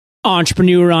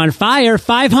Entrepreneur on Fire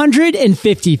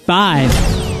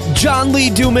 555. John Lee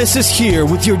Dumas is here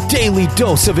with your daily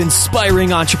dose of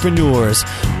inspiring entrepreneurs.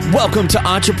 Welcome to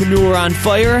Entrepreneur on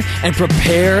Fire and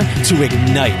prepare to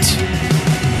ignite.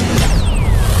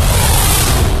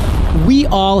 We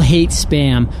all hate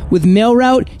spam. With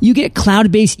MailRoute, you get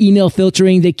cloud-based email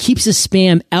filtering that keeps the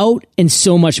spam out and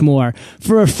so much more.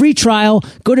 For a free trial,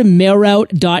 go to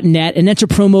mailroute.net and enter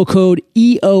promo code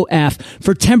EOF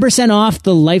for 10% off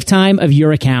the lifetime of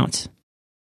your account.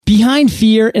 Behind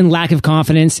fear and lack of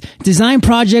confidence, design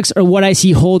projects are what I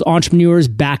see hold entrepreneurs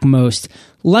back most.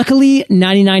 Luckily,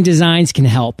 99 Designs can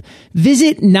help.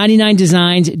 Visit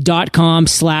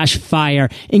 99designs.com/fire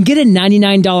and get a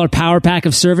 $99 power pack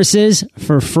of services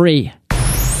for free.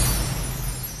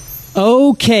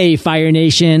 Okay, Fire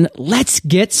Nation, let's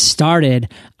get started.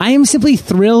 I am simply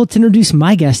thrilled to introduce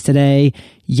my guest today,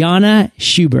 Jana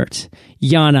Schuberth.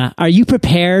 Jana, are you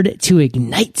prepared to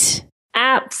ignite?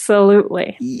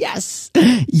 Absolutely. Yes.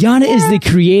 Jana is the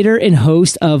creator and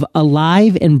host of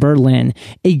Alive in Berlin,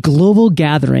 a global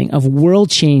gathering of world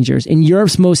changers in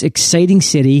Europe's most exciting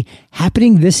city,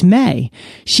 happening this May.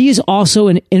 She is also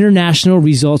an international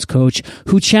results coach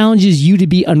who challenges you to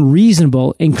be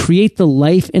unreasonable and create the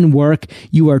life and work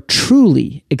you are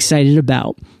truly excited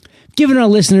about. Giving our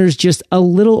listeners just a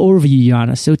little overview,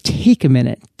 Jana. So take a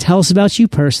minute. Tell us about you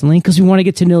personally, because we want to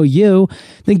get to know you.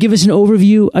 Then give us an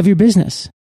overview of your business.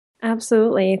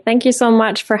 Absolutely. Thank you so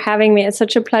much for having me. It's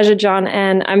such a pleasure, John,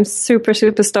 and I'm super,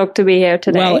 super stoked to be here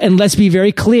today. Well, and let's be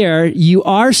very clear, you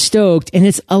are stoked, and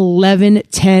it's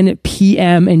 11:10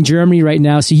 p.m. in Germany right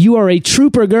now, so you are a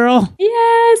trooper, girl.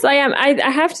 Yes, I am. I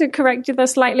have to correct you though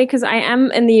slightly, because I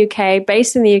am in the UK,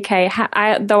 based in the UK,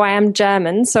 though I am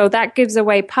German, so that gives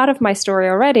away part of my story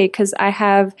already, because I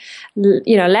have,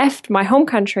 left my home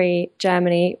country,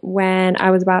 Germany, when I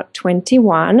was about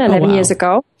 21, 11 years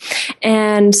ago.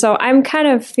 And so I'm kind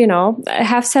of, I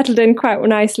have settled in quite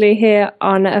nicely here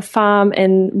on a farm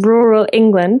in rural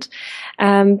England.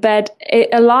 But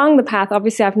along the path,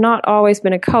 obviously, I've not always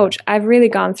been a coach. I've really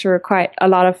gone through quite a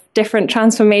lot of different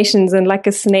transformations, and like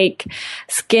a snake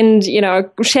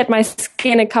shed my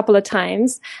skin a couple of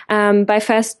times by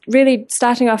first really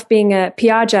starting off being a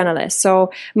PR journalist.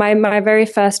 So my very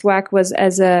first work was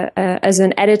as an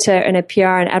editor in a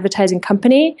PR and advertising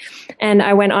company. And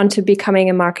I went on to becoming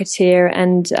a marketeer,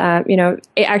 and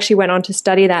it actually went on to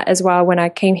study that as well when I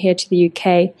came here to the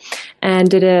UK and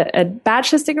did a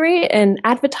bachelor's degree in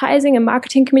advertising and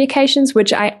marketing communications,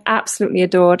 which I absolutely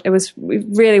adored. It was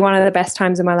really one of the best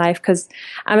times in my life, because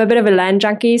I'm a bit of a learn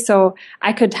junkie. So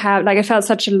I could have, I felt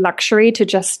such a luxury to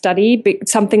just study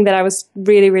something that I was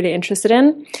really, really interested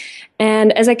in.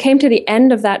 And as I came to the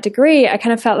end of that degree, I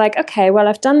kind of felt like, okay, well,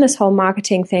 I've done this whole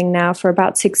marketing thing now for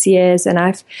about 6 years, and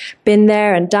I've been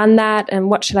there and done that. And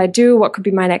what should I do? What could be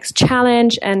my next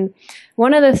challenge? And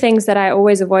one of the things that I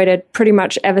always avoided pretty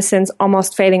much ever since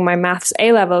almost failing my maths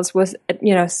A-levels was,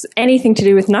 anything to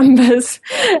do with numbers.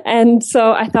 And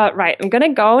so I thought, right, I'm going to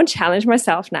go and challenge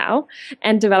myself now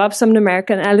and develop some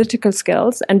numerical and analytical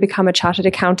skills and become a chartered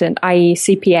accountant, i.e.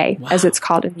 CPA, as it's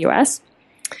called in the US.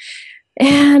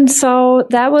 And so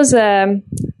that was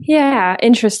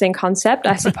interesting concept,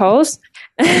 I suppose.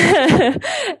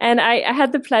 And I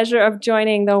had the pleasure of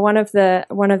joining one of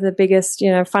the biggest,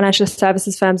 financial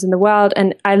services firms in the world,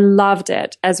 and I loved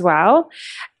it as well.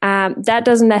 That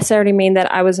doesn't necessarily mean that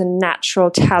I was a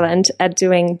natural talent at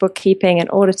doing bookkeeping and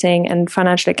auditing and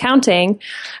financial accounting,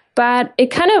 but it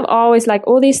kind of always, like,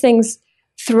 all these things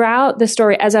throughout the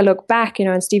story, as I look back,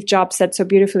 and Steve Jobs said so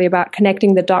beautifully about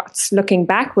connecting the dots looking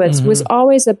backwards, was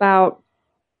always about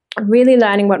really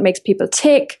learning what makes people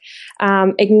tick,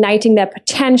 igniting their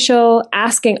potential,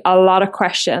 asking a lot of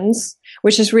questions,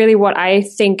 which is really what I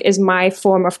think is my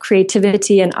form of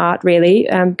creativity and art, really,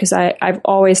 because I've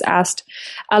always asked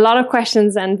a lot of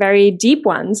questions, and very deep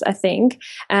ones, I think,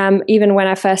 even when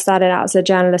I first started out as a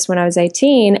journalist when I was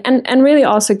 18, and really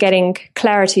also getting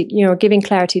clarity, giving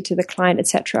clarity to the client,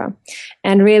 etc.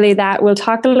 And really that, we'll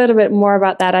talk a little bit more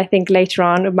about that, I think, later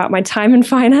on, about my time in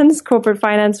finance, corporate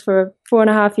finance for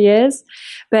 4.5 years.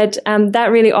 But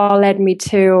that really all led me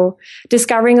to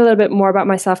discovering a little bit more about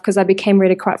myself, because I became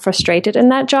really quite frustrated in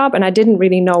that job, and I didn't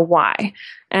really know why.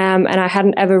 And I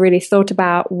hadn't ever really thought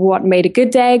about what made a good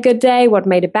day, what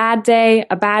made a bad day,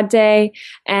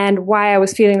 and why I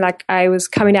was feeling like I was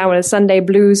coming down with a Sunday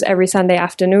blues every Sunday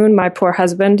afternoon. My poor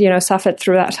husband, suffered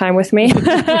through that time with me.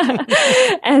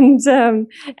 And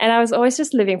I was always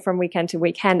just living from weekend to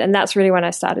weekend. And that's really when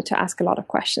I started to ask a lot of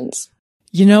questions.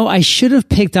 I should have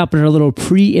picked up in our little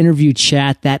pre-interview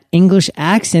chat that English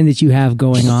accent that you have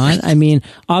going on. I mean,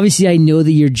 obviously I know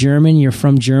that you're German, you're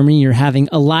from Germany, you're having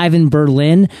Alive in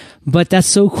Berlin, but that's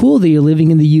so cool that you're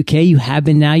living in the UK. You have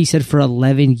been now, you said, for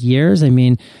 11 years. I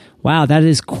mean, wow, that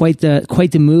is quite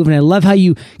the move. And I love how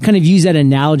you kind of use that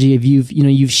analogy of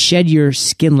you've shed your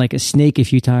skin like a snake a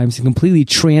few times and completely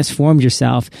transformed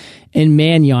yourself. And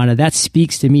man, Jana, that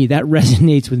speaks to me. That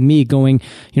resonates with me going,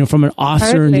 from an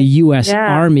officer in the U.S.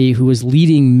 Army who was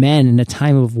leading men in a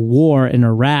time of war in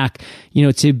Iraq,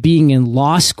 to being in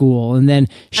law school and then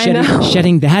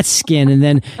shedding that skin and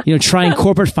then, trying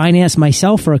corporate finance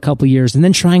myself for a couple of years and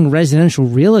then trying residential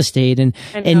real estate and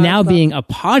now being a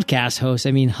podcast host.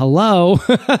 I mean, hello.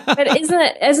 But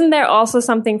isn't there also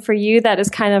something for you that is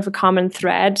kind of a common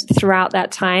thread throughout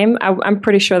that time? I'm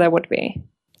pretty sure there would be.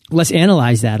 Let's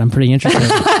analyze that. I'm pretty interested.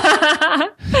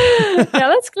 Yeah,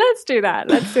 let's do that.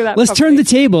 Let's turn the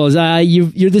tables.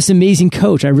 You're this amazing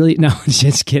coach. No,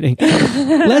 just kidding.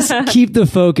 Let's keep the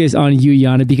focus on you,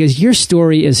 Jana, because your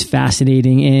story is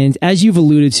fascinating. And as you've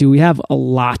alluded to, we have a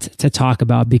lot to talk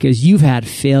about because you've had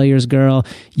failures, girl.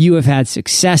 You have had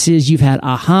successes. You've had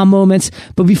aha moments.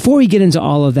 But before we get into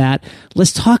all of that,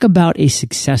 let's talk about a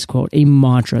success quote, a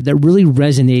mantra that really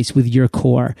resonates with your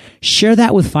core. Share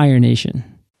that with Fire Nation.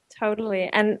 Totally.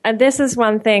 And this is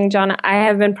one thing, John, I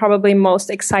have been probably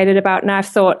most excited about, and I've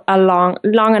thought long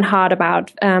and hard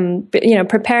about,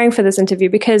 preparing for this interview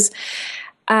because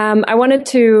I wanted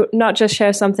to not just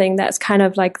share something that's kind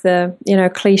of like the,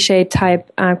 cliche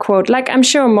type quote, like I'm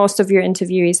sure most of your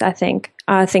interviewees, I think,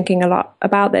 are thinking a lot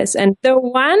about this. And the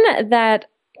one that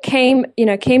came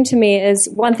to me is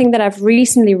one thing that I've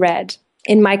recently read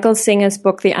in Michael Singer's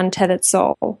book, The Untethered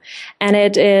Soul. And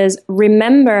it is,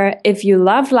 remember, if you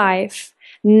love life,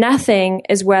 nothing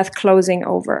is worth closing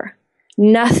over.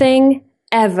 Nothing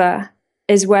ever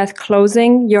is worth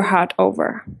closing your heart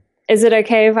over. Is it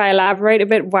okay if I elaborate a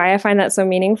bit why I find that so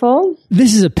meaningful?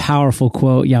 This is a powerful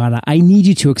quote, Jana. I need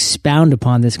you to expound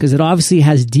upon this because it obviously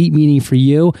has deep meaning for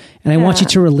you. And I want you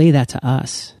to relay that to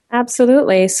us.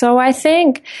 Absolutely. So I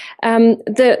think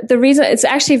the reason, it's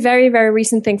actually a very, very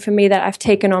recent thing for me that I've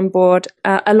taken on board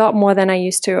a lot more than I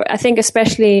used to. I think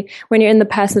especially when you're in the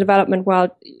personal development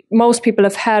world, most people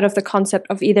have heard of the concept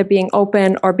of either being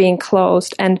open or being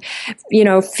closed and,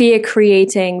 fear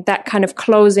creating that kind of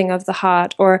closing of the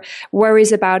heart or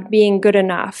worries about being good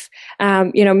enough,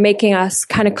 making us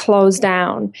kind of close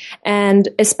down. And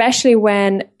especially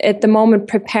when at the moment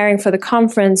preparing for the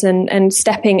conference and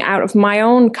stepping out of my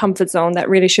own comfort zone that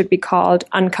really should be called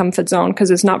uncomfort zone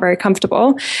because it's not very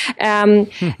comfortable. I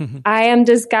am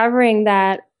discovering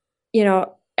that,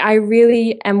 I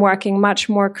really am working much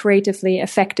more creatively,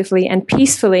 effectively, and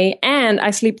peacefully, and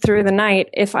I sleep through the night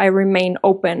if I remain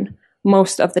open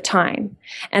most of the time.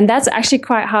 And that's actually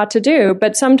quite hard to do,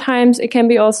 but sometimes it can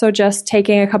be also just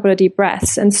taking a couple of deep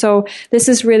breaths. And so this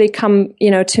has really come,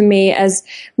 to me as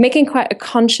making quite a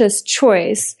conscious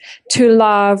choice to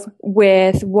love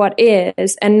with what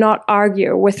is and not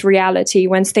argue with reality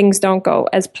when things don't go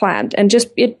as planned. And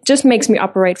it just makes me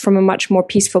operate from a much more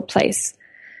peaceful place.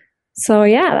 So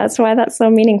yeah, that's why that's so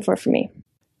meaningful for me.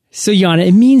 So Jana,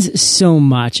 it means so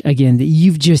much, again, that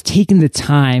you've just taken the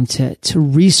time to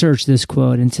research this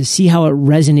quote and to see how it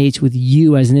resonates with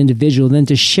you as an individual, then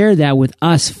to share that with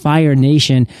us, Fire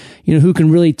Nation, who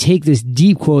can really take this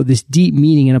deep quote, this deep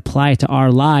meaning and apply it to our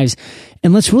lives.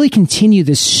 And let's really continue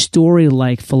this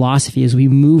story-like philosophy as we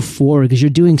move forward because you're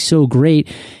doing so great.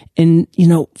 And,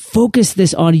 focus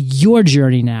this on your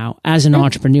journey now as an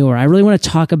entrepreneur. I really want to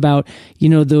talk about,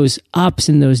 those ups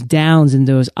and those downs and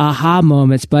those aha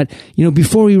moments. But,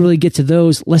 before we really get to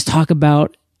those, let's talk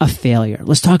about a failure.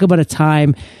 Let's talk about a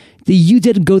time that you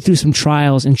did go through some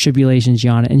trials and tribulations,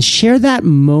 Jana, and share that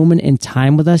moment in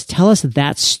time with us. Tell us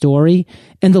that story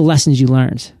and the lessons you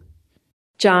learned.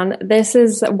 John, this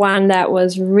is one that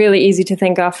was really easy to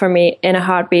think of for me in a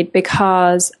heartbeat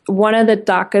because one of the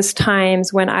darkest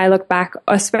times when I look back,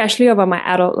 especially over my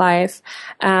adult life,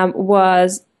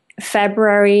 was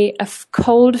a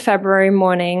cold February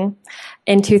morning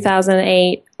in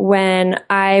 2008 when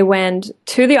I went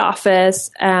to the office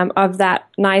of that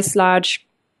nice, large,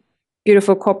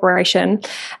 beautiful corporation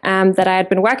that I had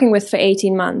been working with for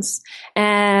 18 months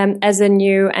as a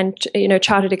new and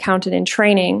chartered accountant in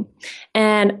training.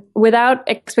 And without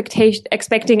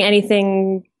expecting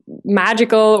anything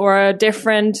magical or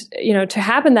different, to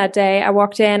happen that day, I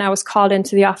walked in, I was called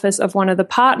into the office of one of the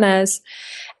partners,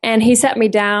 and he sat me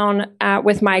down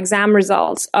with my exam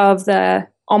results of the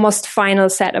almost final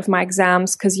set of my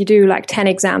exams, because you do like 10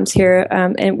 exams here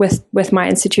with my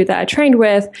institute that I trained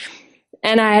with.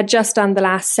 And I had just done the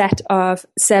last set of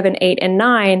 7, 8, and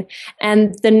 9.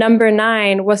 And the number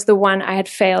 9 was the one I had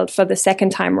failed for the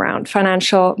second time around,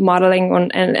 financial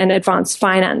modeling and advanced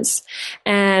finance.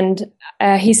 And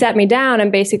he sat me down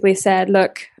and basically said,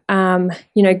 look,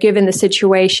 given the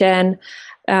situation,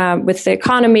 with the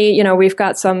economy, we've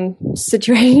got some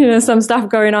situation, some stuff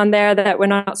going on there that we're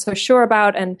not so sure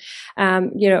about. And,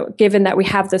 given that we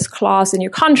have this clause in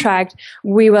your contract,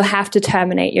 we will have to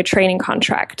terminate your training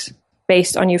contract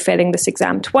based on you failing this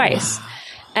exam twice. Wow.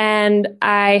 And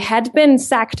I had been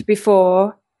sacked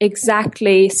before,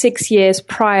 exactly 6 years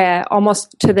prior,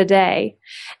 almost to the day,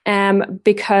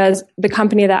 because the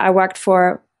company that I worked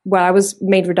for, well, I was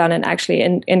made redundant actually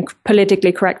in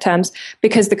politically correct terms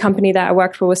because the company that I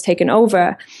worked for was taken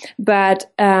over.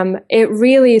 But it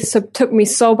really took me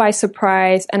so by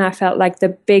surprise, and I felt like the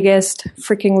biggest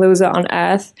freaking loser on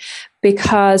earth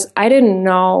because I didn't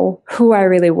know who I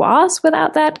really was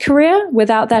without that career,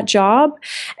 without that job.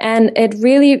 And it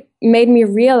really made me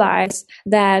realize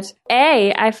that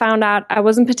I found out I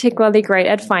wasn't particularly great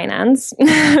at finance,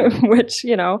 which,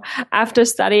 after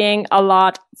studying a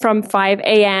lot from 5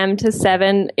 a.m. to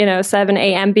 7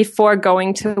 a.m. before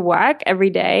going to work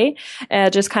every day,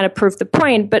 just kind of proved the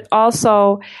point. But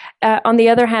also, on the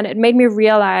other hand, it made me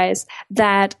realize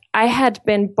that I had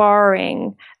been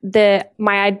borrowing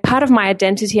part of my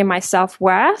identity and my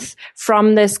self-worth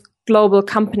from this global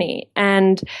company.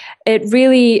 And it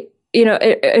really,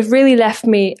 it really left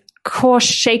me course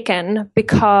shaken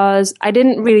because I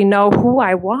didn't really know who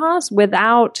I was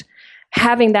without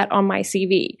having that on my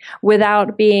CV,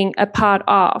 without being a part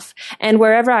of. And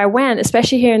wherever I went,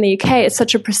 especially here in the UK, it's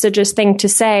such a prestigious thing to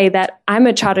say that I'm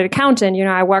a chartered accountant,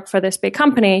 I work for this big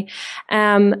company.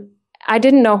 I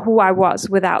didn't know who I was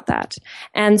without that.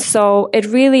 And so it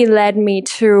really led me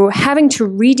to having to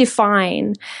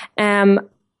redefine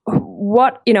who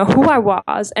I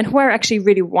was and who I actually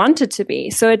really wanted to be.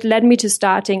 So it led me to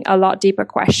starting a lot deeper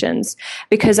questions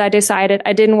because I decided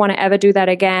I didn't want to ever do that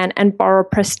again and borrow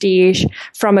prestige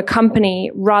from a company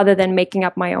rather than making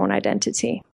up my own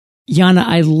identity. Jana,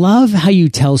 I love how you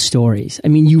tell stories. I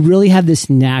mean, you really have this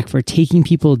knack for taking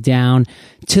people down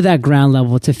to that ground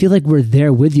level to feel like we're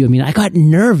there with you. I mean, I got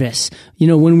nervous,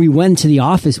 when we went to the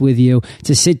office with you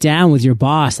to sit down with your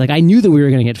boss. Like, I knew that we were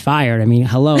going to get fired. I mean,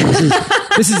 hello,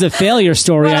 this is a failure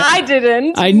story. Well, I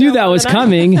didn't. I knew that was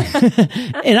coming.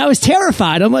 And I was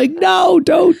terrified. I'm like, no,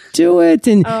 don't do it.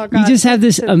 And you just have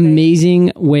this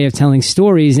amazing way of telling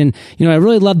stories. And, I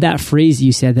really love that phrase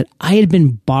you said that I had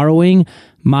been borrowing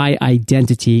my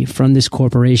identity from this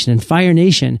corporation. And Fire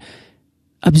Nation,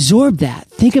 absorb that.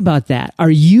 Think about that.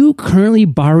 Are you currently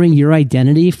borrowing your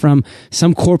identity from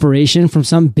some corporation, from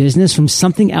some business, from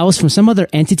something else, from some other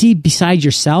entity besides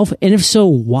yourself? And if so,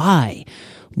 why?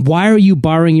 Why are you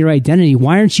borrowing your identity?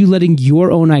 Why aren't you letting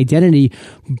your own identity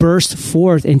burst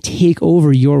forth and take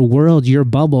over your world, your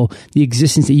bubble, the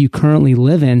existence that you currently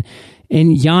live in?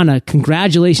 And Jana,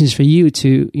 congratulations for you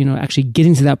to, actually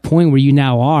getting to that point where you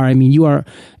now are. I mean, you are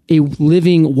a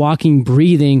living, walking,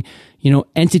 breathing,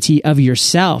 entity of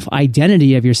yourself,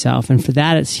 identity of yourself. And for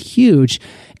that, it's huge.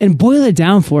 And boil it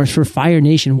down for us for Fire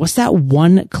Nation. What's that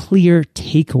one clear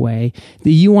takeaway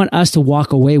that you want us to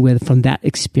walk away with from that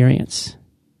experience?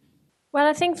 Well,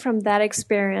 I think from that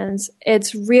experience,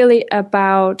 it's really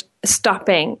about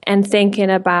stopping and thinking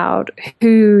about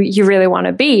who you really want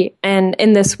to be and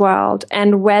in this world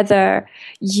and whether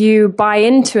you buy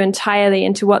entirely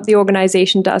into what the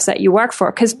organization does that you work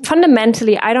for. Because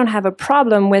fundamentally, I don't have a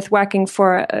problem with working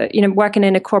for, working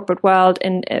in a corporate world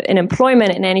in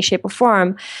employment in any shape or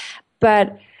form.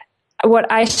 But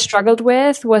what I struggled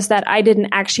with was that I didn't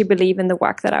actually believe in the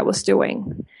work that I was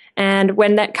doing. And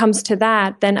when that comes to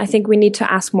that, then I think we need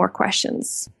to ask more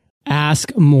questions.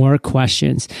 Ask more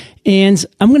questions. And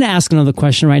I'm going to ask another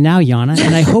question right now, Jana,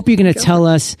 and I hope you're going to tell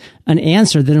us an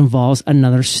answer that involves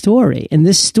another story. And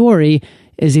this story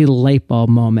is a light bulb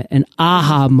moment, an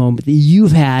aha moment that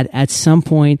you've had at some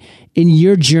point in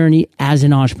your journey as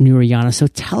an entrepreneur, Jana. So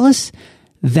tell us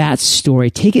that story.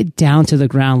 Take it down to the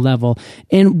ground level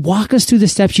and walk us through the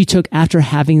steps you took after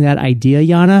having that idea,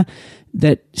 Jana,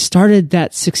 that started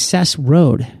that success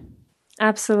road.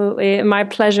 Absolutely. My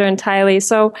pleasure entirely.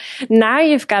 So now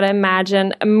you've got to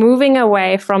imagine moving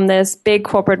away from this big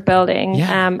corporate building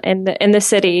in the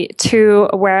city to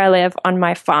where I live on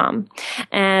my farm.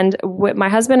 And my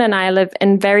husband and I live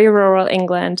in very rural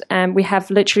England, and we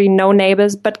have literally no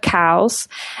neighbors but cows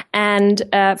and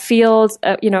fields,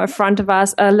 in front of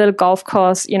us, a little golf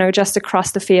course, just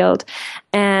across the field,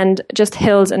 and just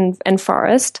hills and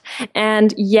forest.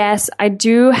 And yes, I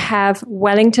do have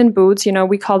Wellington boots.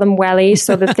 We call them wellies. wellies,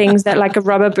 so the things that like a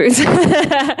rubber boots.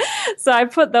 So I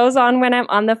put those on when I'm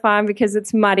on the farm because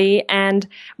it's muddy, and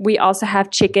we also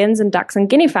have chickens and ducks and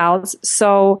guinea fowls.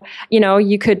 So,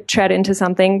 you could tread into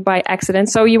something by accident.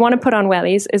 So you want to put on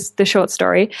wellies is the short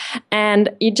story. And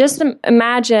you just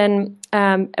imagine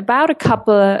about a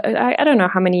couple, I don't know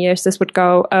how many years this would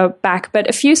go back, but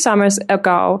a few summers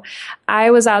ago,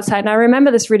 I was outside, and I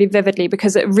remember this really vividly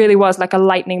because it really was like a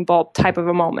lightning bolt type of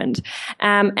a moment.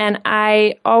 And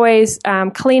I always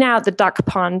clean out the duck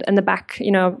pond in the back,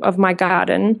 of my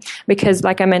garden because,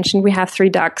 like I mentioned, we have 3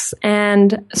 ducks.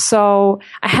 And so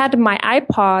I had my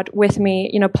iPod with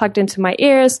me, plugged into my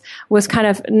ears, was kind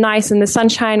of nice in the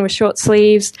sunshine with short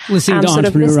sleeves. Listening to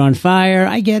Entrepreneur on Fire.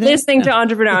 I get it. Listening to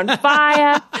Entrepreneur on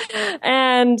Fire.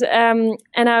 And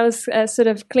I was sort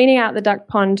of cleaning out the duck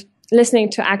pond, listening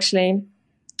to actually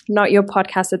not your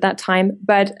podcast at that time,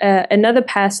 but another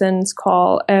person's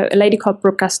call, a lady called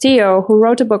Brooke Castillo, who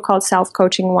wrote a book called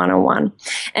Self-Coaching 101.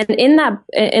 And in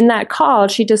that call,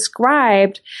 she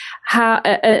described how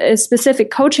a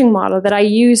specific coaching model that I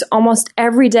use almost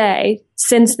every day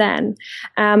since then,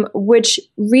 which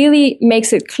really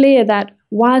makes it clear that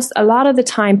whilst a lot of the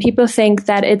time people think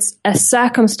that it's a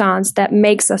circumstance that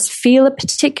makes us feel a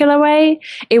particular way,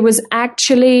 it was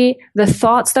actually the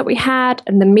thoughts that we had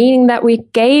and the meaning that we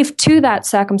gave to that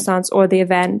circumstance or the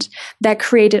event that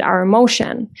created our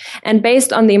emotion. And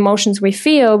based on the emotions we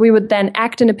feel, we would then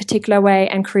act in a particular way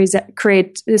and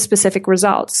create specific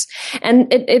results.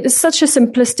 And it is such a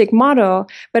simplistic model,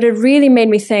 but it really made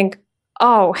me think,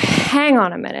 oh, hang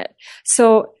on a minute.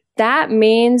 So that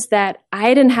means that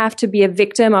I didn't have to be a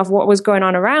victim of what was going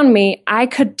on around me. I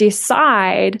could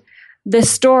decide the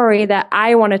story that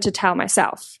I wanted to tell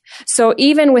myself. So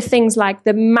even with things like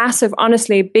the massive,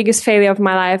 honestly, biggest failure of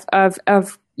my life of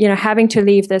having to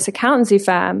leave this accountancy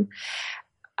firm,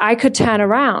 I could turn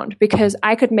around because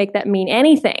I could make that mean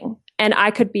anything, and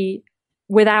I could be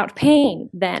without pain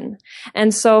then.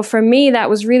 And so for me, that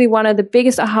was really one of the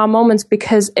biggest aha moments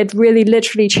because it really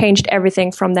literally changed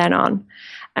everything from then on.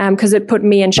 Because it put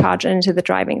me in charge and into the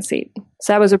driving seat.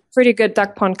 So that was a pretty good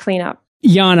duck pond cleanup.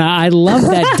 Jana, I love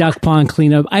that duck pond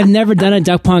cleanup. I've never done a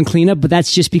duck pond cleanup, but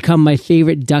that's just become my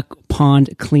favorite duck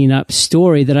pond cleanup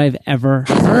story that I've ever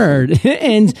heard.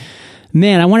 And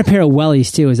man, I want a pair of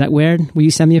wellies too. Is that weird? Will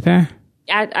you send me a pair?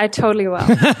 I totally will.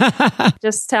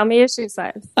 Just tell me your shoe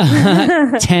size.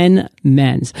 10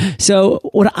 men's. So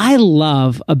what I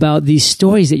love about these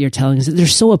stories that you're telling is that they're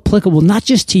so applicable, not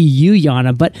just to you,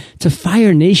 Jana, but to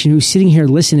Fire Nation, who's sitting here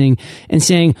listening and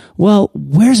saying, well,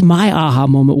 where's my aha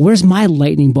moment? Where's my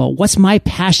lightning bolt? What's my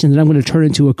passion that I'm going to turn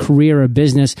into a career or a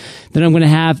business that I'm going to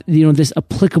have, this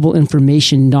applicable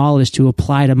information, knowledge to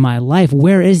apply to my life?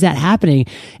 Where is that happening?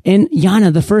 And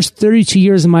Jana, the first 32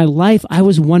 years of my life, I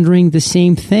was wondering the same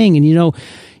thing. And,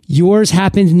 yours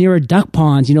happened near a duck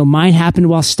pond. Mine happened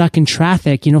while stuck in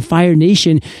traffic. Fire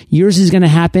Nation, yours is going to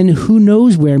happen who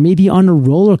knows where, maybe on a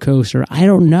roller coaster. I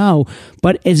don't know,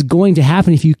 but it's going to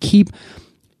happen if you keep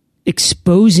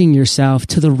exposing yourself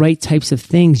to the right types of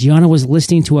things. Jana was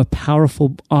listening to a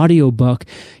powerful audiobook.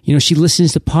 She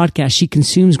listens to podcasts. She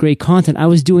consumes great content. I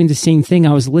was doing the same thing.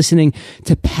 I was listening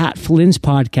to Pat Flynn's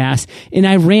podcast, and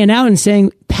I ran out and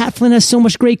saying, Pat Flynn has so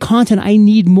much great content. I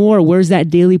need more. Where's that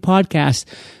daily podcast?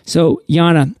 So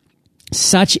Jana,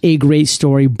 such a great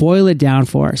story. Boil it down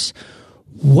for us.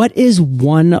 What is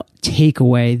one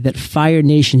takeaway that Fire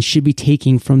Nation should be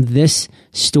taking from this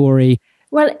story?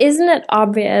 Well, isn't it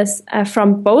obvious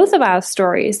from both of our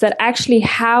stories that actually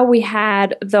how we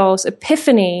had those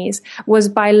epiphanies was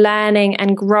by learning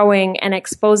and growing and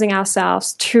exposing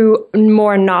ourselves to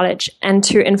more knowledge and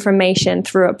to information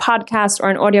through a podcast or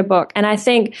an audiobook? And I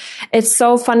think it's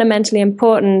so fundamentally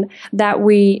important that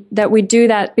we do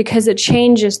that because it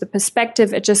changes the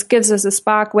perspective. It just gives us a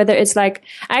spark, whether it's like,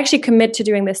 I actually commit to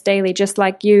doing this daily, just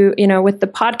like you with the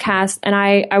podcast. And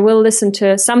I will listen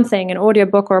to something, an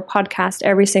audiobook or a podcast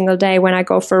every single day when I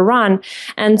go for a run.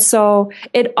 And so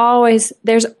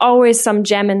there's always some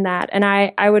gem in that. And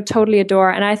I would totally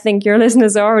adore, and I think your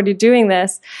listeners are already doing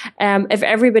this, if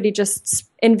everybody just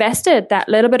invested that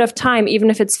little bit of time,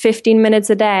 even if it's 15 minutes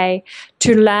a day,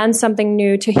 to learn something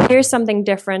new, to hear something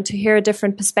different, to hear a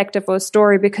different perspective or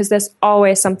story, because there's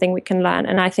always something we can learn.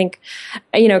 And I think,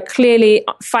 clearly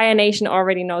Fire Nation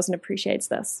already knows and appreciates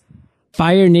this.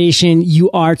 Fire Nation,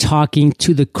 you are talking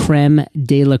to the creme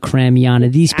de la creme, Jana.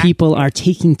 These people are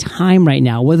taking time right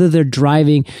now, whether they're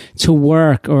driving to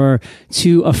work or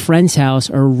to a friend's house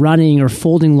or running or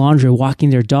folding laundry or walking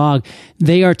their dog.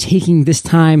 They are taking this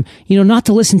time, not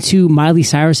to listen to Miley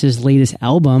Cyrus's latest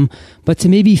album, but to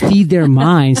maybe feed their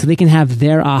mind so they can have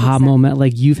their aha moment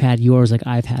like you've had yours, like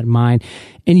I've had mine.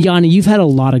 And Jana, you've had a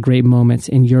lot of great moments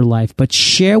in your life, but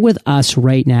share with us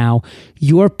right now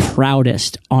your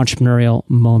proudest entrepreneurial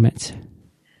moment.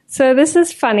 So this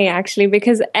is funny, actually,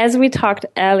 because as we talked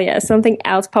earlier, something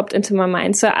else popped into my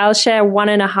mind. So I'll share one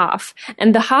and a half.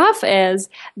 And the half is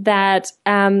that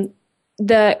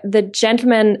the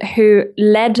gentleman who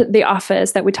led the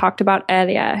office that we talked about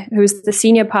earlier, who's the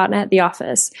senior partner at the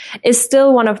office, is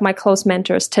still one of my close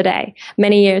mentors today,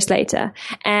 many years later.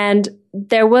 And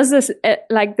there was this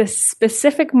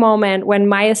specific moment when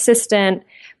my assistant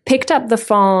picked up the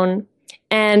phone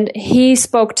and he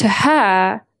spoke to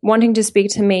her, wanting to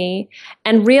speak to me,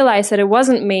 and realized that it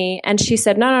wasn't me. And she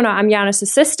said, no, I'm Jana's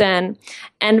assistant.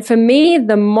 And for me,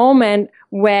 the moment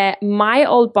where my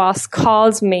old boss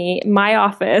calls me, my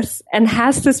office, and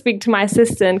has to speak to my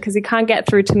assistant because he can't get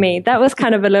through to me, that was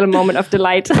kind of a little moment of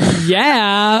delight.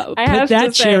 Yeah, put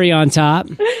that cherry on top.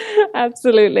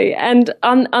 Absolutely. And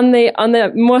on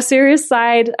the more serious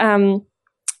side,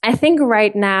 I think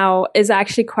right now is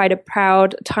actually quite a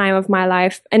proud time of my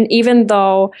life. And even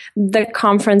though the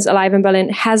conference Alive in Berlin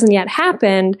hasn't yet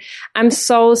happened, I'm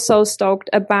so stoked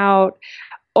about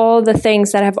all the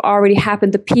things that have already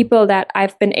happened, the people that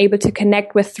I've been able to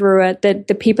connect with through it,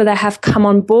 the people that have come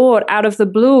on board out of the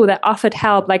blue that offered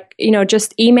help, like,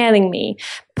 just emailing me,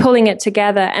 pulling it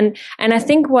together. And I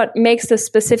think what makes this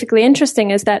specifically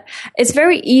interesting is that it's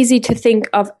very easy to think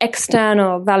of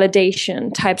external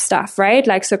validation type stuff, right?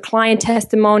 Like, so client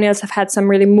testimonials, have had some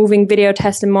really moving video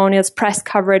testimonials, press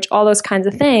coverage, all those kinds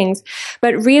of things.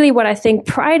 But really what I think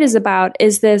pride is about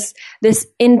is this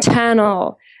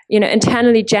internally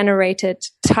generated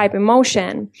type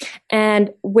emotion.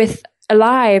 And with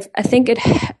Alive, I think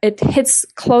it hits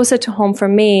closer to home for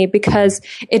me because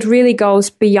it really goes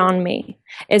beyond me.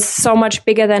 It's so much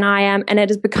bigger than I am, and it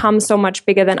has become so much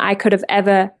bigger than I could have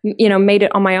ever, made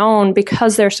it on my own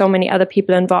because there's so many other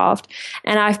people involved.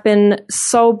 And I've been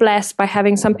so blessed by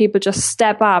having some people just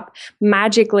step up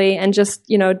magically and just,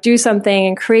 do something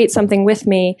and create something with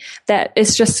me that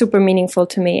is just super meaningful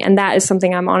to me. And that is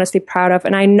something I'm honestly proud of.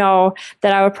 And I know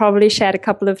that I will probably shed a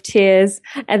couple of tears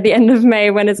at the end of May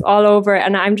when it's all over.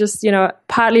 And I'm just,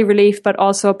 partly relieved, but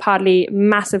also partly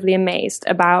massively amazed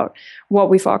about what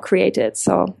we've all created.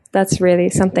 So that's really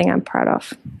something I'm proud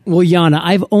of. Well, Jana,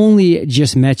 I've only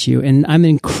just met you, and I'm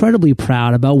incredibly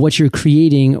proud about what you're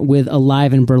creating with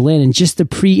Alive in Berlin. And just the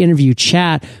pre-interview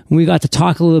chat, when we got to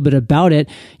talk a little bit about it,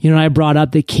 I brought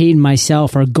up that Kate and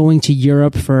myself are going to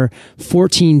Europe for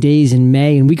 14 days in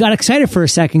May. And we got excited for a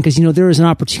second because, there was an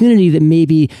opportunity that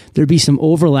maybe there'd be some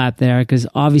overlap there, because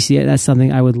obviously that's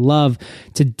something I would love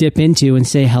to dip into and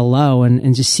say hello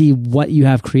and just see what you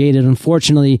have created.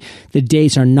 Unfortunately, the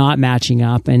dates are not matching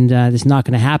up, and it's not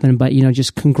going to happen. But,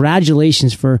 just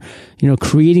congratulations for,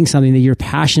 creating something that you're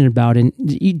passionate about. And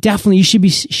you should be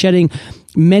shedding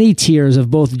many tears of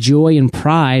both joy and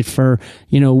pride for,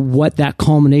 what that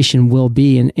culmination will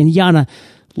be. And Jana,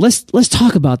 let's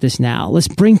talk about this now. Let's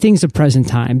bring things to present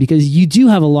time, because you do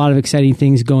have a lot of exciting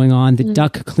things going on. The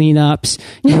duck cleanups,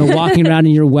 walking around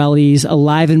in your wellies,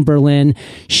 Alive in Berlin.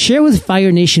 Share with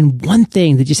Fire Nation one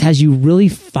thing that just has you really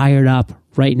fired up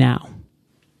right now.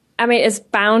 I mean, it's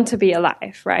bound to be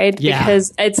alive, right? Yeah.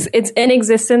 Because it's in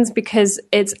existence because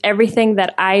it's everything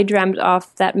that I dreamt of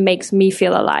that makes me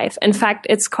feel alive. In fact,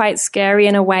 it's quite scary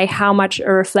in a way how much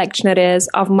a reflection it is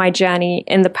of my journey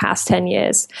in the past 10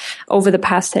 years, over the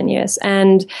past 10 years.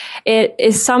 And it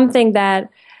is something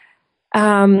that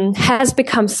has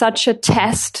become such a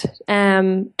test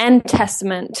and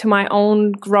testament to my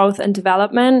own growth and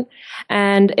development.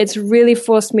 And it's really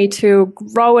forced me to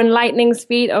grow in lightning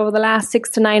speed over the last 6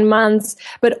 to 9 months.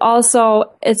 But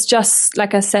also, it's just,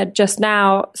 like I said just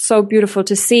now, so beautiful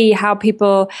to see how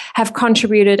people have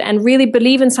contributed and really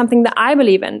believe in something that I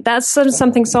believe in. That's sort of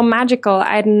something so magical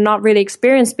I had not really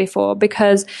experienced before,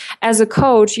 because as a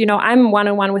coach, I'm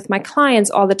one-on-one with my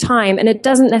clients all the time, and it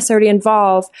doesn't necessarily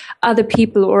involve other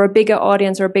people or a bigger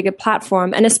audience or a bigger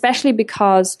platform. And especially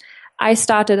because I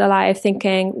started Alive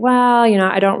thinking, well,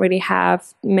 I don't really have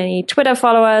many Twitter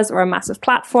followers or a massive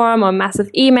platform or a massive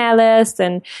email list,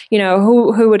 and,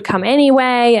 who would come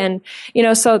anyway? And,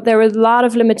 so there were a lot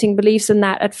of limiting beliefs in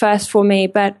that at first for me,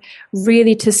 but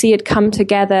really to see it come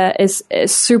together is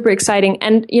super exciting.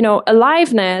 And,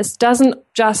 aliveness doesn't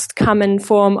just come in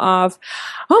form of,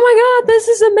 oh my God, this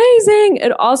is amazing.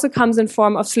 It also comes in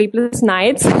form of sleepless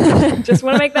nights. Just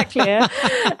want to make that clear.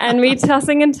 And me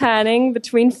tossing and turning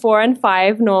between 4 and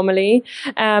 5 normally.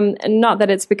 And not that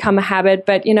it's become a habit,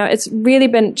 but, it's really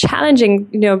been challenging,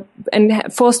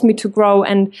 and forced me to grow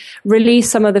and release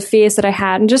some of the fears that I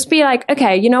had and just be like,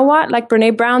 okay, you know what? Like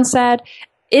Brene Brown said,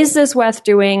 is this worth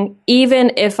doing?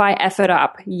 Even if I F it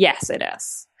up? Yes, it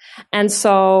is. And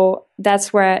so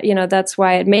that's why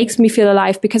it makes me feel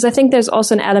alive, because I think there's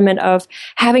also an element of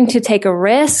having to take a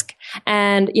risk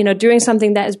and, doing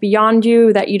something that is beyond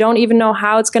you, that you don't even know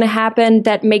how it's going to happen,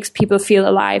 that makes people feel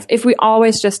alive. If we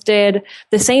always just did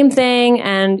the same thing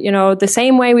and, the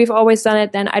same way we've always done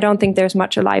it, then I don't think there's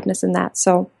much aliveness in that.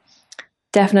 So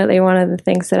definitely one of the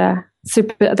things that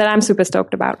I'm super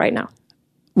stoked about right now.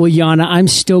 Well, Jana, I'm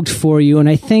stoked for you. And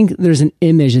I think there's an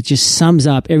image that just sums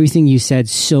up everything you said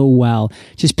so well.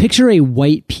 Just picture a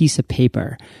white piece of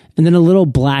paper and then a little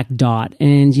black dot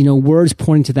and, words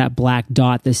pointing to that black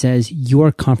dot that says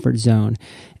your comfort zone.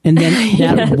 And then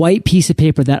that white piece of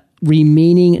paper, that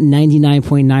remaining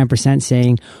 99.9%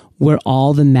 saying where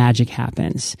all the magic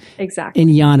happens. Exactly.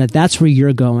 And Jana, that's where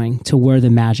you're going, to where the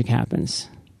magic happens.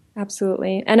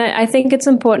 Absolutely. And I think it's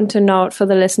important to note for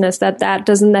the listeners that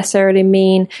doesn't necessarily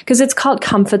mean, because it's called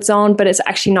comfort zone, but it's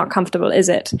actually not comfortable, is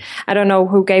it? I don't know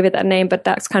who gave it that name, but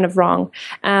that's kind of wrong.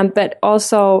 But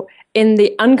also in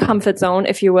the uncomfort zone,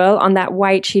 if you will, on that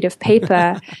white sheet of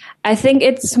paper, I think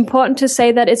it's important to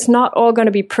say that it's not all going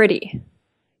to be pretty.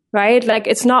 Right? Like,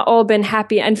 it's not all been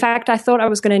happy. In fact, I thought I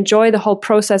was going to enjoy the whole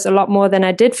process a lot more than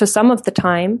I did for some of the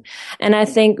time. And I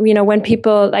think, when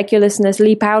people like your listeners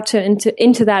leap out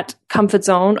into that comfort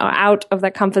zone, or out of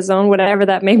that comfort zone, whatever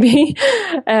that may be,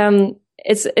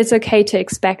 it's okay to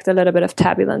expect a little bit of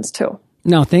turbulence too.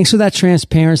 No, thanks for that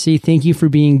transparency. Thank you for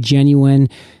being genuine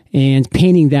and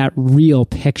painting that real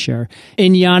picture.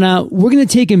 And Jana, we're going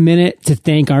to take a minute to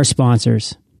thank our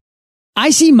sponsors.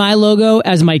 I see my logo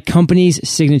as my company's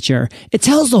signature. It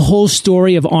tells the whole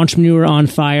story of Entrepreneur on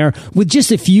Fire with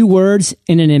just a few words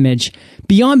and an image.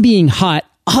 Beyond being hot,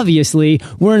 obviously,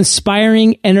 we're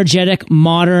inspiring, energetic,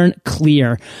 modern,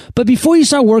 clear. But before you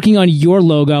start working on your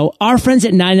logo, our friends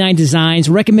at 99 Designs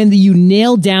recommend that you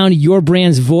nail down your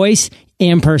brand's voice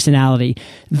and personality.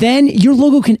 Then your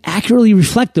logo can accurately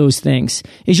reflect those things.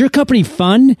 Is your company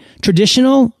fun,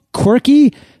 traditional,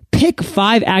 quirky? Pick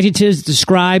 5 adjectives to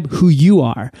describe who you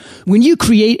are. When you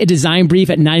create a design brief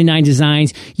at 99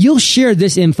 Designs, you'll share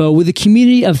this info with a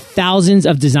community of thousands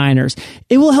of designers.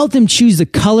 It will help them choose the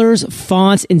colors,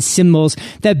 fonts, and symbols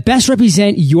that best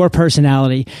represent your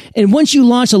personality. And once you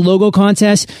launch a logo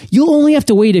contest, you'll only have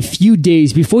to wait a few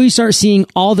days before you start seeing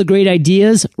all the great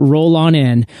ideas roll on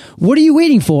in. What are you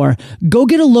waiting for? Go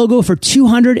get a logo for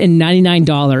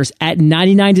 $299 at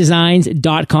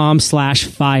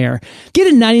 99designs.com/fire. Get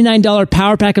a $99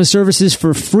 power pack of services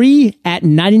for free at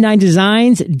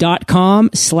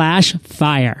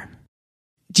 99designs.com/fire.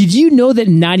 Did you know that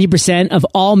 90% of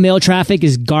all mail traffic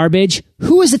is garbage?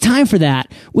 Who has the time for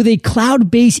that? With a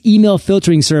cloud-based email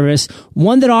filtering service,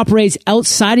 one that operates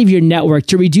outside of your network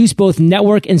to reduce both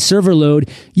network and server load,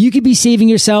 you could be saving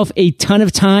yourself a ton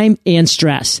of time and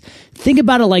stress. Think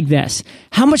about it like this.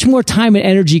 How much more time and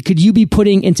energy could you be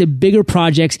putting into bigger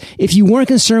projects if you weren't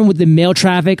concerned with the mail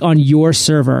traffic on your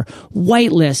server?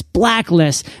 Whitelist,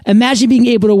 blacklist. Imagine being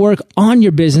able to work on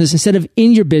your business instead of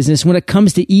in your business when it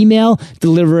comes to email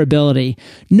deliverability.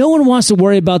 No one wants to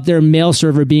worry about their mail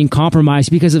server being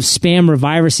compromised because of spam or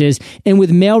viruses, and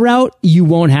with MailRoute, you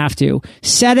won't have to.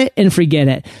 Set it and forget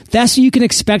it. That's what you can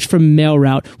expect from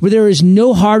MailRoute, where there is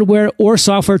no hardware or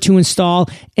software to install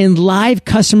and live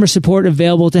customer support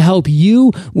available to help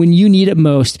you when you need it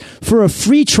most. For a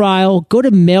free trial, go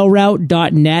to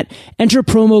mailroute.net, enter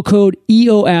promo code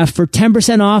EOF for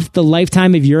 10% off the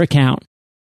lifetime of your account.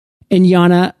 And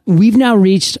Jana, we've now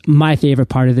reached my favorite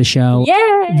part of the show.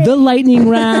 Yay! The lightning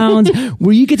round,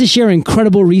 where you get to share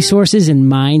incredible resources and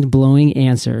mind-blowing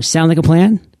answers. Sound like a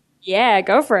plan? Yeah,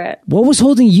 go for it. What was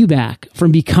holding you back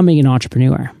from becoming an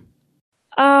entrepreneur?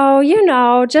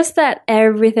 Oh, just that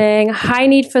everything, high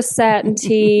need for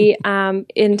certainty,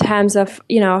 in terms of,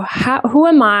 who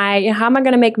am I? How am I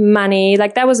going to make money?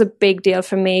 Like, that was a big deal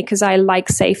for me because I like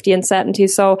safety and certainty.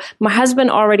 So my husband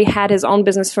already had his own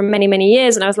business for many, many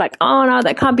years. And I was like, oh no,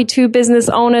 there can't be 2 business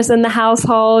owners in the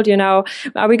household. Are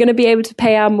we going to be able to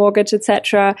pay our mortgage,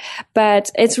 etc.?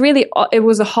 But it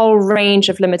was a whole range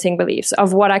of limiting beliefs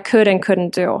of what I could and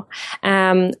couldn't do.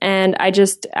 And I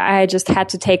just had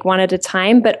to take one at a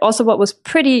time. But also what was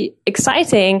pretty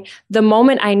exciting, the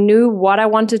moment I knew what I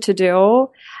wanted to do,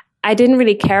 I didn't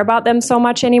really care about them so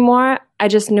much anymore. I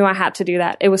just knew I had to do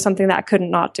that. It was something that I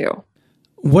couldn't not do.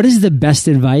 What is the best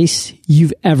advice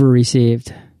you've ever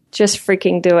received? Just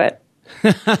freaking do it.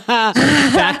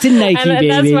 Back to Nike, and baby.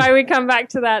 That's why we come back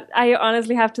to that. I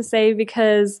honestly have to say,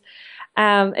 because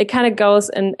it kind of goes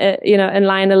in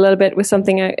line a little bit with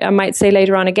something I might say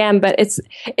later on again, but it's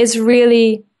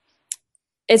really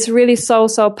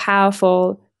so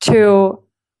powerful to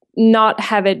not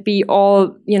have it be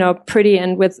all, pretty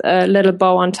and with a little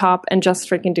bow on top, and just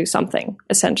freaking do something,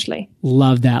 essentially.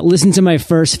 Love that. Listen to my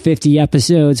first 50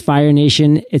 episodes, Fire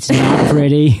Nation. It's not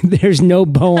pretty. There's no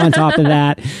bow on top of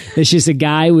that. It's just a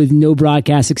guy with no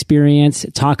broadcast experience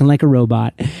talking like a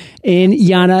robot. And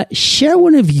Jana, share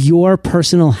one of your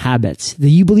personal habits that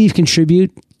you believe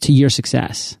contribute to your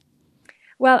success.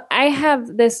 Well, I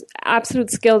have this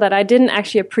absolute skill that I didn't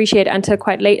actually appreciate until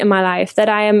quite late in my life, that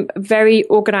I am very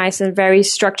organized and very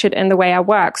structured in the way I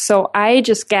work. So I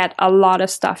just get a lot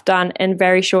of stuff done in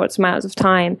very short amounts of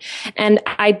time. And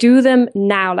I do them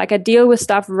now. Like, I deal with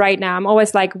stuff right now. I'm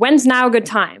always like, when's now a good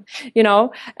time?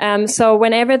 So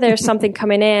whenever there's something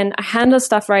coming in, I handle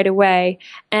stuff right away.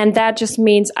 And that just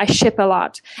means I ship a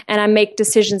lot and I make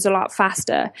decisions a lot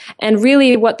faster. And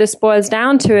really what this boils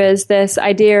down to is this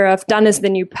idea of done is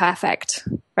the new perfect,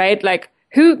 right? Like,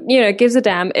 who, gives a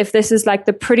damn if this is like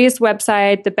the prettiest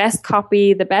website, the best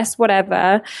copy, the best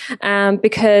whatever,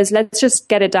 because let's just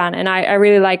get it done. And I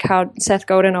really like how Seth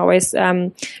Godin always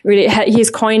he's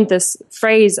coined this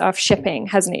phrase of shipping,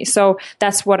 hasn't he? So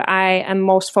that's what I am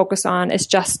most focused on, is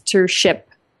just to ship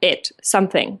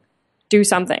do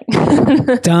something.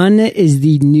 Done is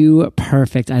the new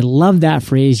perfect. I love that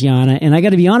phrase, Jana. And I got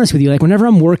to be honest with you, like, whenever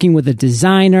I'm working with a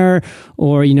designer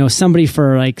or, somebody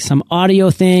for like some audio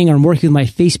thing, or I'm working with my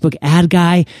Facebook ad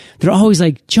guy, they're always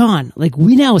like, John, like,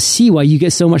 we now see why you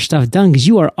get so much stuff done, because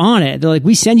you are on it. They're like,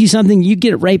 we send you something, you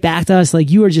get it right back to us.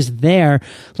 Like, you are just there,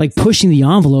 like, pushing the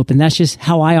envelope. And that's just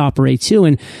how I operate too.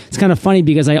 And it's kind of funny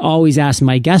because I always ask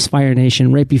my guest, Fire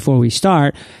Nation, right before we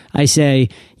start, I say,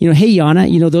 hey, Jana,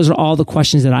 those are all the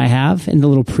questions that I have in the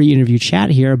little pre-interview chat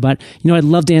here. But, I'd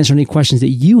love to answer any questions that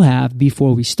you have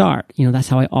before we start. That's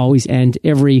how I always end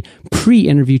every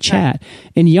pre-interview chat.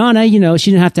 And Jana,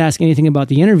 she didn't have to ask anything about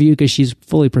the interview because she's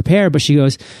fully prepared, but she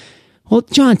goes, well,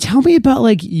 John, tell me about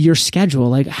like your schedule.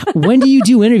 Like, when do you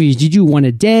do interviews? Do you do one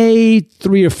a day,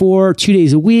 3 or 4, 2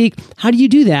 days a week? How do you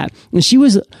do that? And she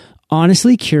was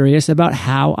honestly curious about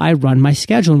how I run my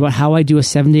schedule and about how I do a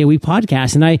 7-day-a-week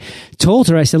podcast. And I told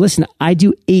her, I said, listen, I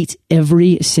do 8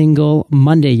 every single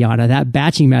Monday, Jana, that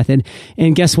batching method.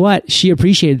 And guess what? She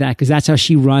appreciated that, because that's how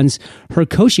she runs her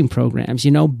coaching programs,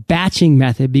 batching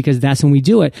method, because that's when we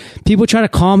do it. People try to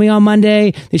call me on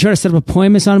Monday. They try to set up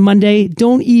appointments on Monday.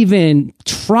 Don't even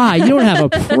try. You don't have a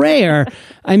prayer.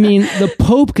 I mean, the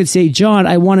Pope could say, John,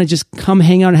 I want to just come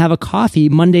hang out and have a coffee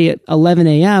Monday at 11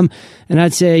 a.m. And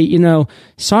I'd say,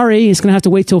 sorry, it's going to have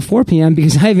to wait till 4 p.m.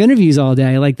 because I have interviews all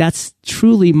day. Like, that's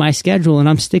truly my schedule, and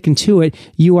I'm sticking to it.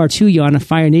 You are too, Jana.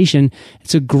 Fire Nation.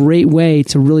 It's a great way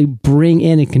to really bring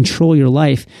in and control your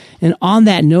life. And on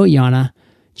that note, Jana,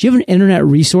 do you have an internet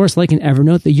resource like an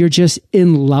Evernote that you're just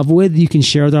in love with you can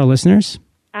share with our listeners?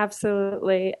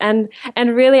 Absolutely. And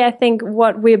really, I think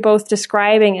what we're both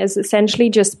describing is essentially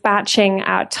just batching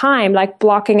out time, like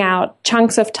blocking out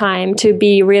chunks of time to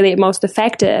be really most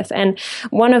effective. And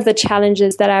one of the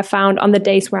challenges that I found on the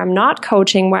days where I'm not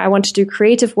coaching, where I want to do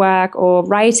creative work or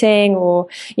writing or,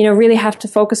 really have to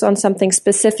focus on something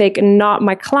specific and not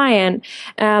my client,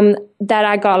 that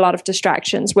I got a lot of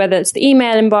distractions, whether it's the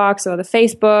email inbox or the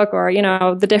Facebook or,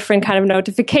 the different kind of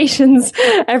notifications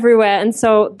everywhere. And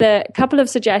so the couple of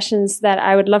suggestions that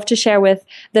I would love to share with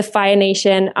the Fire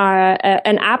Nation are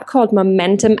an app called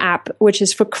Momentum app, which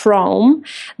is for Chrome,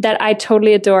 that I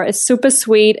totally adore. It's super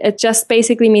sweet. It just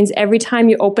basically means every time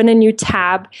you open a new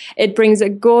tab, it brings a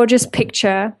gorgeous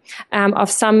picture of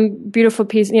some beautiful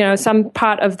piece, some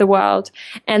part of the world.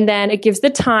 And then it gives the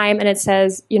time and it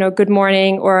says, good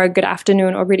morning or good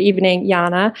afternoon or good evening,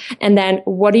 Jana. And then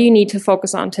what do you need to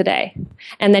focus on today?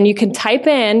 And then you can type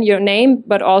in your name,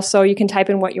 but also you can type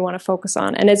in what you want to focus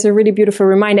on. And it's a really beautiful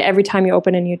reminder every time you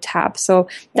open a new tab. So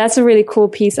that's a really cool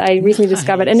piece I recently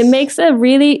discovered. And it makes a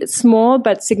really small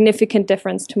but significant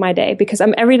difference to my day, because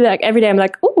I'm every day I'm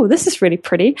like, oh, this is really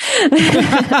pretty.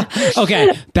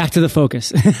 Okay, back to the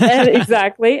focus.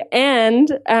 Exactly. And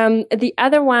the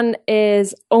other one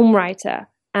is OmWriter.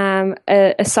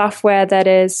 A software that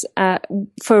is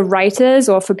for writers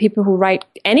or for people who write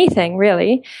anything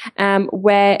really,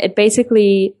 where it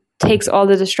basically takes all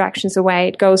the distractions away.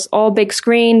 It goes all big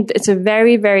screen. It's a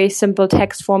very, very simple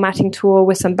text formatting tool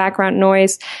with some background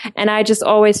noise. And I just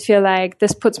always feel like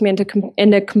this puts me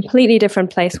in a completely different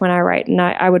place when I write. And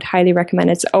I would highly recommend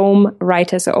it. It's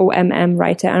OmWriter, so OMM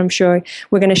Writer. I'm sure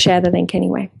we're going to share the link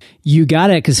anyway. You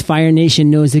got it, because Fire Nation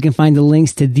knows they can find the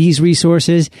links to these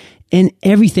resources and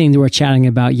everything that we're chatting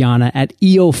about, Jana, at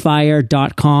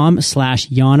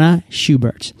eofire.com/Jana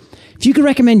Schuberth. If you could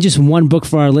recommend just one book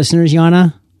for our listeners,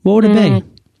 Jana, what would it be?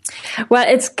 Well,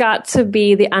 it's got to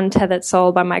be The Untethered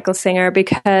Soul by Michael Singer,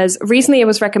 because recently it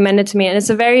was recommended to me, and it's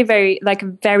a very,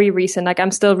 very recent, like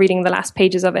I'm still reading the last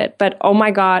pages of it, but oh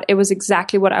my God, it was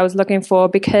exactly what I was looking for,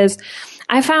 because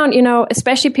I found,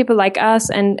 especially people like us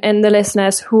and the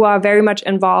listeners who are very much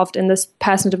involved in this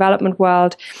personal development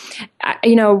world,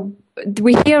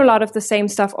 we hear a lot of the same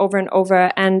stuff over and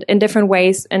over and in different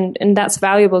ways, and that's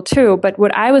valuable too. But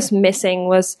what I was missing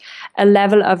was a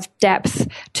level of depth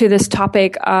to this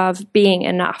topic of being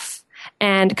enough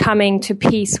and coming to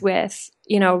peace with,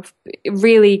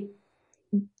 really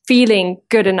feeling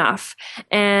good enough.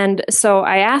 And so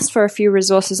I asked for a few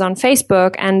resources on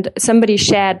Facebook, and somebody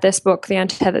shared this book, The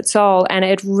Untethered Soul, and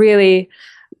it really...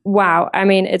 wow. I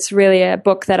mean, it's really a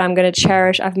book that I'm going to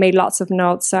cherish. I've made lots of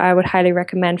notes, so I would highly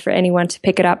recommend for anyone to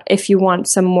pick it up if you want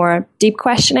some more deep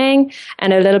questioning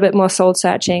and a little bit more soul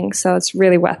searching. So it's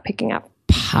really worth picking up.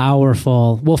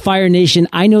 Powerful. Well, Fire Nation,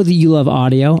 I know that you love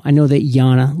audio. I know that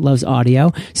Jana loves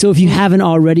audio. So if you haven't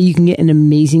already, you can get an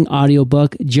amazing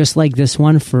audiobook just like this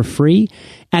one for free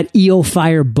at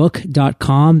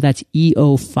eofirebook.com. That's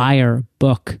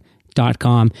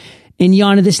eofirebook.com. And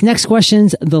Jana, this next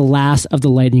question's the last of the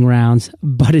lightning rounds,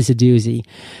 but it's a doozy.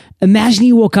 Imagine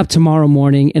you woke up tomorrow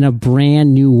morning in a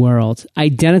brand new world,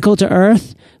 identical to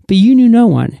Earth, but you knew no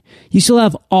one. You still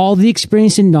have all the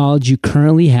experience and knowledge you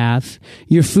currently have,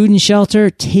 your food and shelter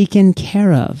taken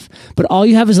care of, but all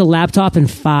you have is a laptop and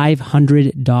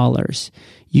 $500.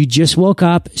 You just woke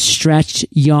up, stretched,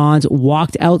 yawned,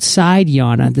 walked outside,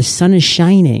 Jana. The sun is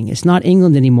shining. It's not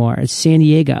England anymore. It's San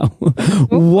Diego.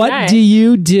 What do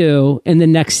you do in the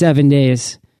next 7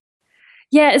 days?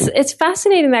 Yeah, it's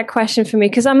fascinating, that question for me,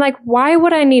 because I'm like, why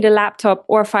would I need a laptop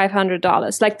or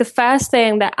 $500? Like, the first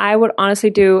thing that I would honestly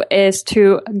do is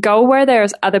to go where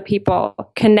there's other people,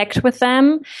 connect with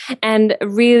them, and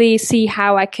really see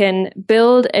how I can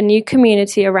build a new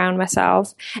community around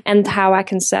myself and how I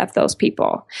can serve those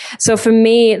people. So for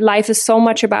me, life is so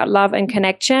much about love and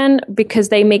connection, because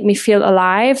they make me feel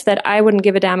alive, that I wouldn't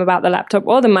give a damn about the laptop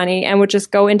or the money and would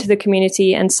just go into the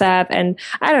community and serve. And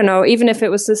I don't know, even if it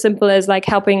was as simple as like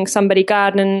helping somebody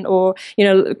garden or,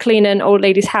 clean an old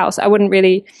lady's house, I wouldn't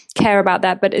really care about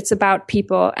that. But it's about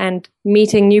people and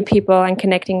meeting new people and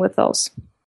connecting with those.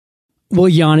 Well,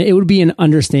 Jana, it would be an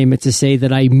understatement to say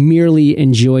that I merely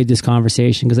enjoyed this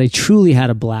conversation, because I truly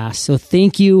had a blast. So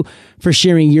thank you for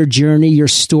sharing your journey, your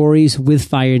stories with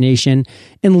Fire Nation,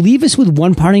 and leave us with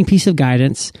one parting piece of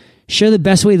guidance. Share the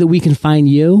best way that we can find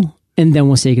you, and then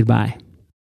we'll say goodbye.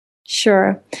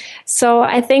 Sure. So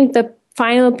I think the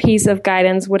final piece of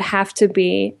guidance would have to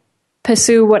be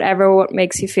pursue what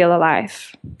makes you feel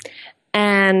alive.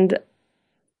 And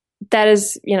that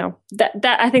is,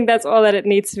 that I think that's all that it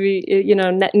needs to be,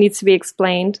 needs to be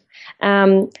explained.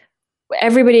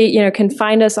 Everybody, can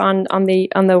find us on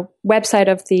the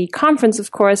website of the conference,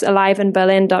 of course,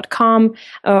 aliveinberlin.com,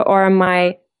 or on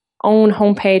my own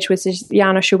homepage, which is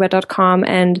janaschuberth.com,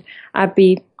 and I'd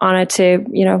be honored to,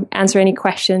 answer any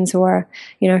questions or,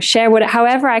 share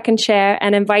however I can share,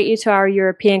 and invite you to our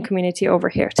European community over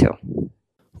here too.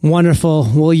 Wonderful.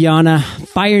 Well, Jana,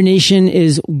 Fire Nation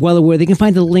is well aware. They can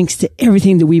find the links to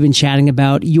everything that we've been chatting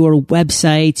about, your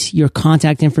website, your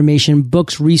contact information,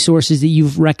 books, resources that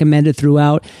you've recommended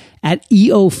throughout at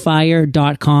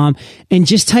eofire.com, and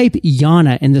just type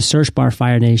Jana in the search bar,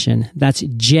 Fire Nation. That's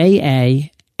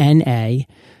Jana,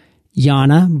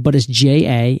 Jana, but it's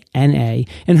Jana,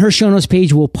 and her show notes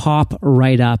page will pop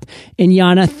right up. And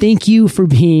Jana, thank you for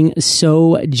being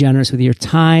so generous with your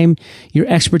time, your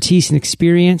expertise and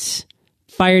experience.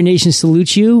 Fire Nation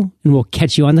salutes you, and we'll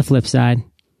catch you on the flip side.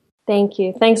 Thank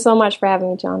you. Thanks so much for having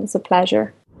me, John. It's a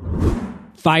pleasure.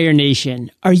 Fire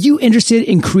Nation, are you interested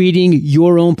in creating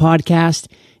your own podcast?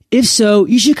 If so,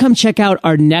 you should come check out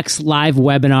our next live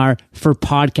webinar for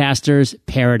Podcasters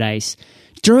Paradise.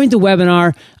 During the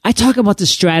webinar, I talk about the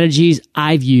strategies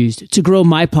I've used to grow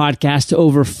my podcast to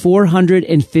over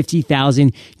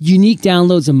 450,000 unique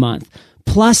downloads a month.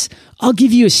 Plus, I'll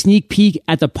give you a sneak peek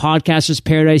at the Podcasters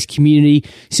Paradise community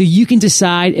so you can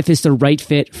decide if it's the right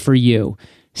fit for you.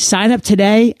 Sign up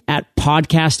today at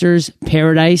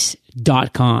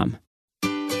podcastersparadise.com.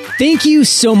 Thank you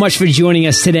so much for joining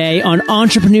us today on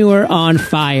Entrepreneur on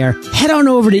Fire. Head on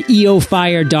over to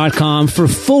eofire.com for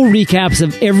full recaps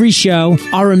of every show,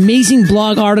 our amazing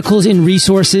blog articles and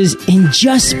resources, and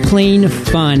just plain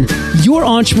fun. Your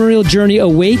entrepreneurial journey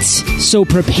awaits, so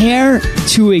prepare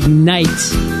to ignite.